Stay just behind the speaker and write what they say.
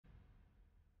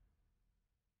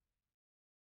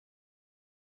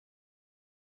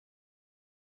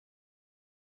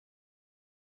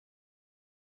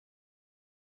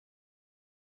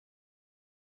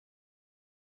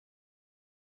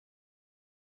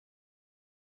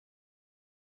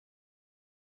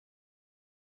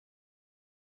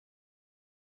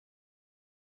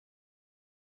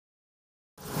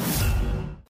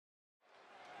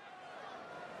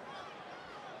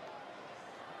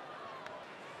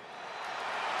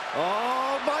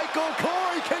Oh, Michael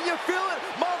Corey, can you feel it?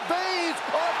 My veins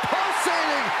are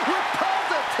pulsating with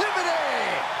positivity.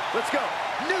 Let's go.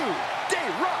 New Day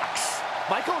rocks.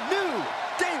 Michael, New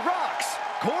Day rocks.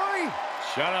 Corey?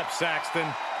 Shut up, Saxton.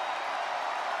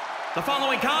 The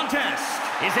following contest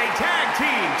is a tag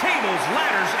team tables,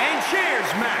 ladders, and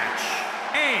chairs match.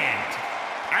 And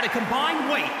at a combined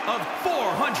weight of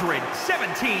 417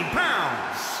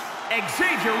 pounds,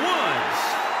 Xavier Woods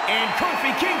and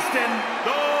Kofi Kingston,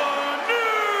 the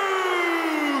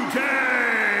New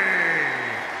Day.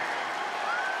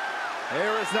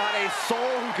 There is not a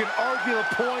soul who can argue the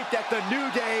point that the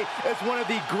New Day is one of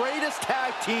the greatest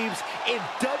tag teams in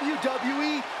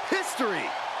WWE history.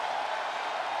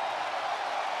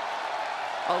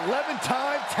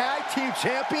 11-time tag team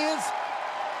champions.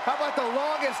 How about the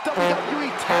longest WWE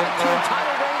tag team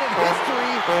title reign in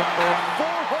history at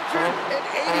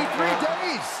 483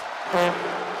 days?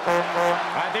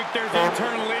 I think there's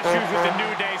internal issues with the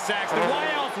New Day, Saxton.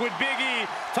 Why else would Big E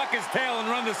tuck his tail and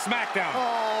run the SmackDown?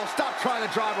 Oh, stop trying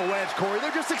to drive a wedge, Corey.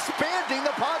 They're just expanding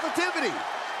the positivity.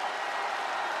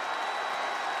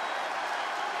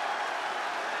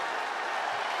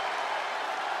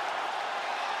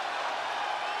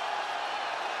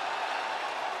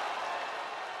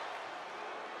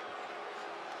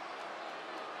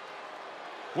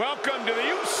 Welcome to the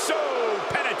Uso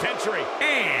Penitentiary.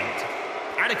 And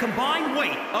at a combined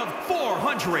weight of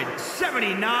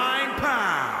 479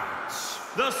 pounds,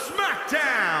 the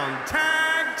SmackDown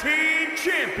Tag Team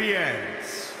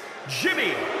Champions,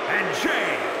 Jimmy and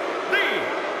Jay, the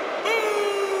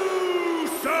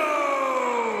Usos.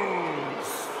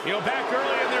 You know, back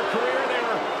early in their career, they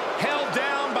were held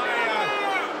down by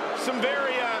some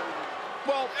very,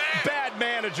 well, bad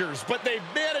managers, but they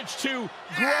managed to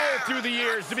grow through the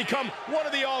years to become one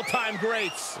of the all-time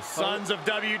greats. The sons of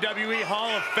WWE Hall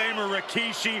of Famer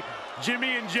Rikishi,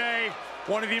 Jimmy and Jay,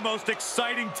 one of the most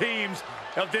exciting teams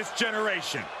of this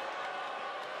generation.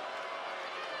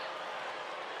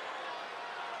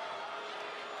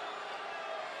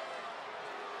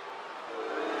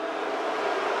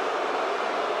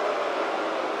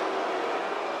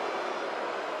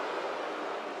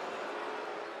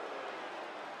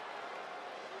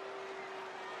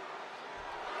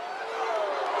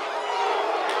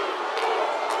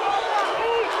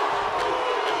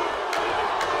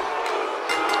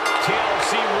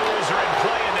 TLC rules are in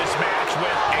play in this match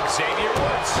with Xavier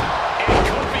Woods and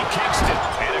Kofi Kingston.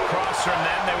 And across from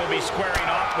them, they will be squaring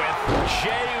off with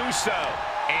Jey Uso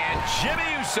and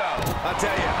Jimmy Uso. I'll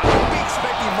tell you, I won't be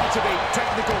expecting much of a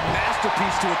technical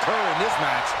masterpiece to occur in this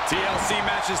match. TLC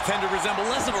matches tend to resemble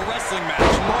less of a wrestling match,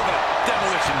 more of a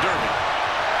demolition derby.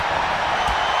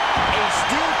 A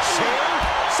steel chair?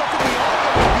 Something we all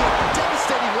know would be a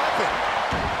devastating weapon.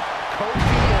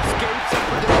 Kofi escapes the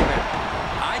predicament.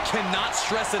 I cannot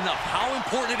stress enough how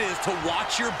important it is to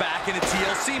watch your back in a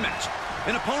TLC match.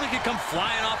 An opponent can come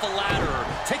flying off a ladder or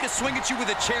take a swing at you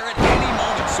with a chair at any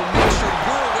moment, so make sure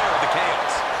you're aware of the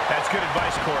chaos. That's good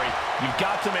advice, Corey. You've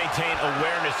got to maintain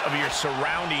awareness of your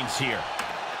surroundings here.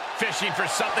 Fishing for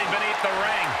something beneath the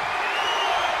ring.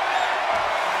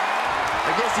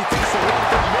 I guess he thinks the one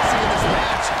thing missing in this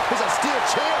match is a steel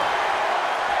chair.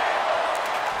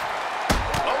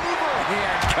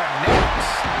 Overhand connects.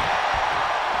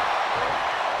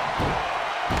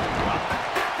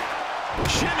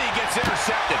 Jimmy gets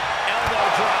intercepted. Elbow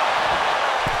drop.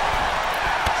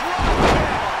 Drop kick.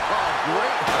 Oh,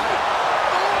 great height.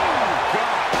 Oh,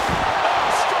 God. Oh,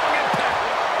 strong impact.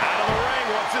 Out of the ring.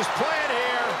 What's his plan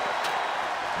here?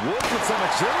 Woods with some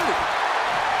agility.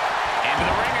 Into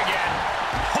the ring again.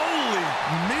 Holy,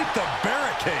 meet the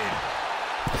barricade.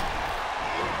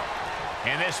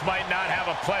 And this might not have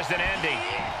a pleasant ending.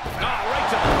 Right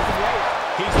to the throat.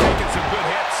 He's taking some good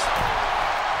hits.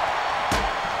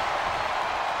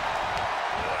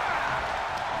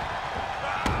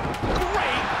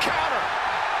 Great counter.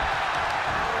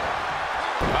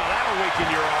 Oh, that'll weaken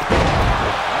your arm.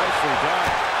 Nicely done.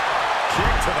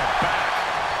 Kick to the back.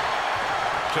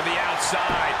 To the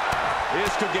outside.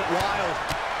 This could get wild.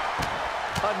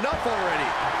 Enough already.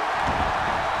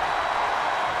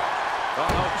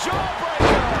 Uh-oh.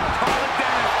 Jawbreaker. Call it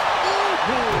down.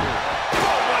 Ooh.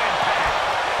 Global impact.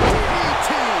 DDT.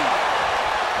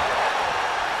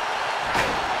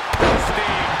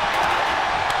 Steam.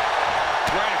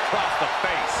 Right across the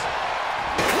face.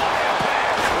 Fly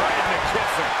impact. Right in the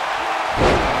kisser.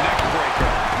 Neck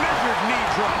breaker. Measured knee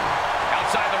drop.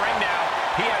 Outside the ring now.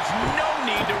 He has no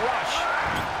need to rush.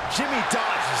 Jimmy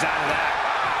dodges out of that.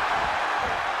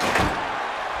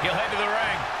 He'll head to the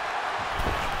ring.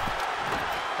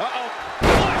 Uh-oh.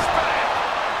 Flashback.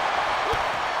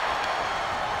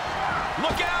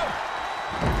 Look out!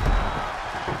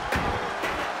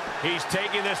 He's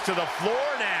taking this to the floor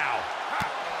now.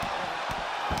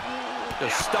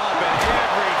 Just stomping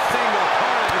every single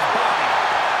part of his body.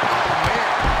 Oh,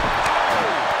 man.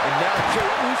 Oh. And now Jey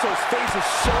Uso's face is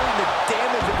showing the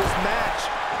damage of this match.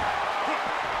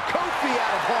 Kofi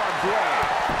out of harm's way.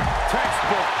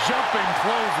 Textbook jumping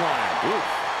clothesline. Oof.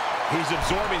 He's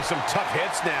absorbing some tough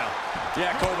hits now.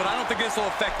 Yeah, Cole, but I don't think this will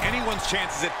affect anyone's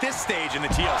chances at this stage in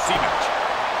the TLC match.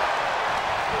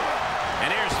 And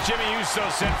here's Jimmy Uso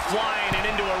sent flying and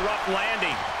into a rough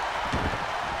landing.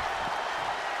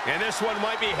 And this one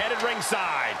might be headed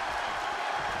ringside.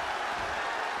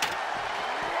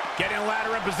 Getting a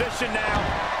ladder in position now.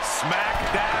 Smack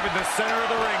dab in the center of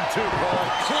the ring, too, Cole.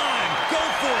 Climb, go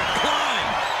for it, climb.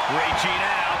 Reaching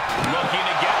out, looking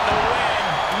to get the win.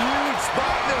 Huge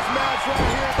spot in this match right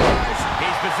here, guys.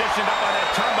 He's positioned up on that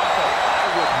turnbuckle. I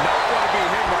would not want to be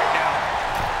him right now.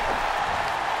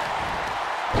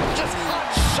 Just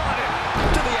shot it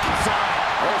to the outside.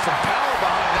 Oh, some power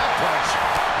behind that punch.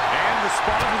 And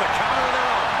responding with a counter of their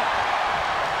own.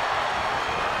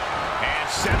 And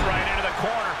sent right into the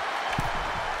corner.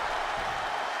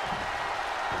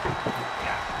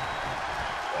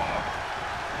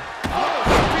 Oh,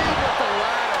 speed with the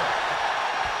ladder.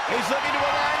 He's looking to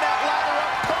align that ladder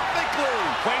up perfectly.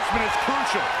 Placement is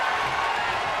crucial.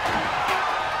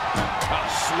 A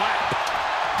slap.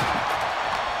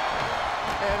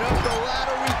 And up the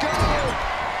ladder we go.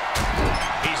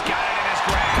 He's got it in his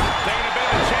grasp. Taking a bit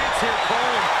of a chance here,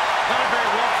 Cole. Not a very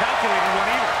well calculated one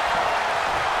either.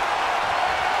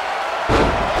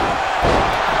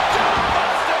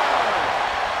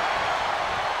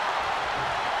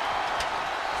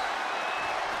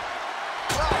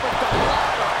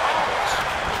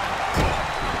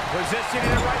 Positioning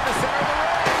it right in the center of the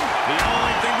ring. The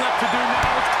only thing left to do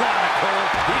now is climb it, Cole.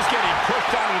 He's getting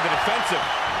pushed onto the defensive.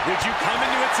 Would you come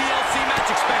into a TLC match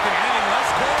expecting anything less,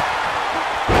 Cole?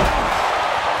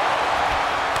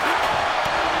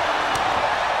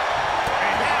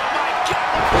 And now, my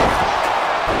God!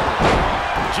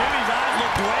 Jimmy's eyes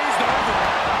look glazed over.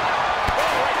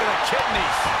 Oh, right to the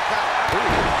kidneys.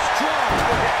 Ooh, strong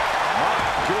hit. My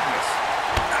goodness.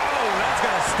 Oh, that's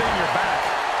going to sting your back.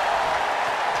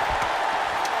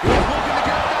 He's looking to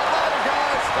get up that ladder,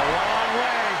 guys. A long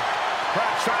way.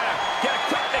 Perhaps trying to get a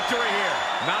quick victory here.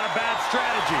 Not a bad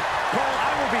strategy. Cole, I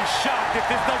will be shocked if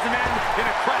this doesn't end in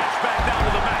a crash back down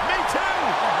to the mat. Me too!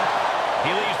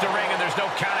 He leaves the ring, and there's no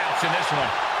countouts in this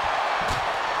one.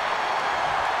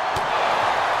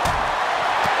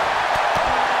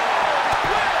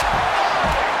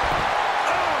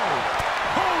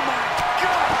 Oh my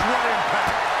gosh, what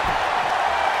impact!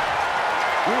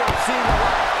 We are seeing a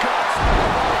lot of guts, a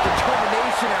lot of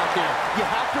determination out there. You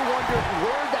have to wonder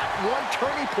where that one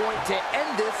turning point to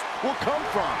end this will come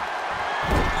from.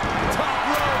 Top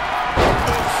rope.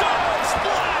 Solid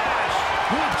splash!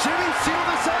 Will Jimmy seal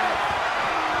this out?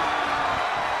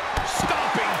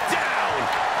 Stomping down.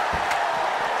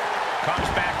 Comes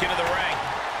back into the ring.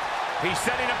 He's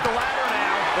setting up the ladder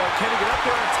now. Well, can he get up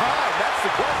there in time? That's the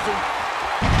question.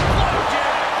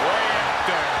 Flapjack! Way up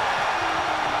there.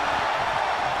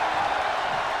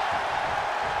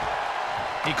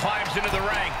 He climbs into the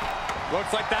ring.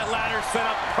 Looks like that ladder's set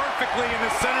up perfectly in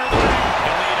the center of the ring.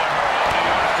 He'll need to hurry up. He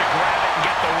wants to grab it and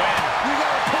get the win. You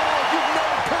gotta pull like you've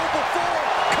never pulled before.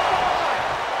 Come on!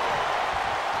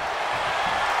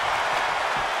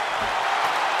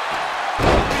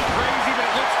 It'll be crazy,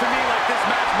 but it looks to me like this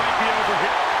match might be over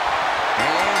here.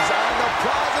 Hands on the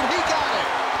prize, and he got it.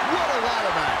 What a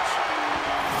ladder match.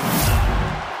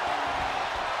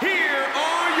 Here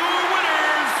are your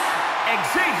winners,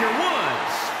 Xavier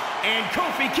Woods and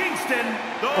Kofi Kingston,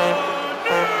 the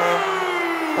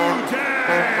New Day.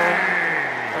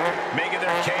 Making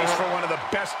their case for one of the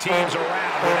best teams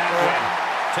around with that win.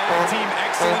 Tag team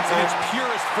excellence in its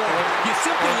purest form. You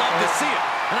simply love to see it.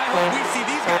 And I hope we see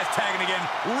these guys tagging again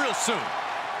real soon.